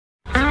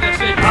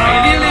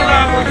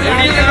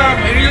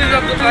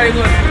the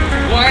Triton.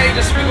 Why?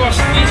 Just because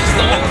this is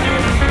the all-new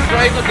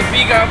Triton, the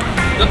pickup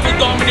that will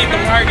dominate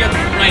the market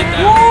right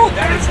now. Woo,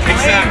 that is great.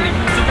 Exactly.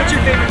 So what's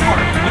your favorite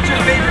part? What's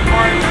your favorite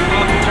part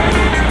of the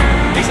Triton?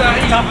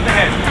 Exactly. Top of the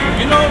head.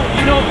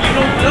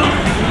 Bill,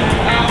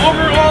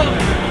 overall,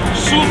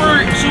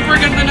 super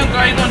ganda ng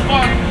Triton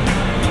po.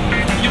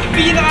 Yung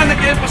pinaka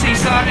nag-emphasize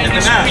sa akin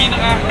is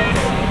pinaka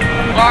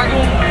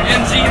bagong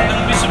engine ng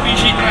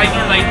Mitsubishi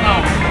Triton right now.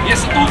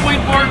 Yes, a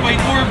 2.4 by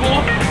turbo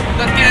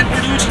that can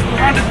produce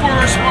 204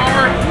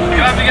 horsepower.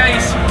 Grabe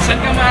guys, saan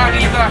ka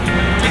makakita?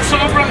 It's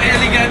sobrang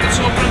elegant at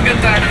sobrang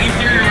ganda ng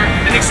interior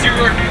and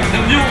exterior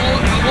ng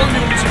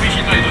all-new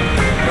Mitsubishi Triton.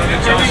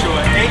 Joshua,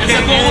 It's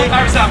a total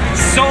thumbs up.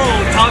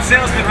 Sold, top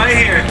salesman right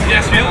here.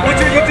 Yes, man. What's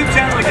your YouTube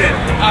channel again?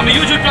 My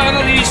YouTube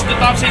channel is the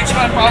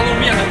𝗃𝗣𝗃𝗏. Follow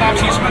me at the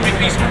𝗃𝗃𝗏. My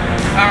Facebook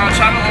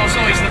channel also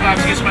is the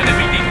𝗃𝗃𝗏.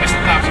 Everything is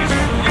the 𝗃𝗃𝗏.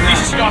 This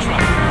is Joshua.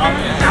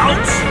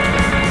 Out.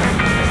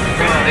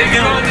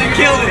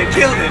 Killed it.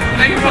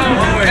 Thank you, bro.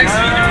 Thanks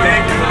to you.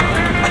 Thank you.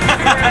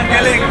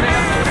 Galing.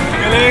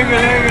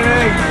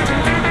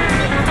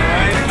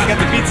 Alright, we got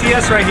the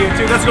BTS right here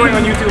too. That's going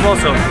on YouTube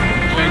also.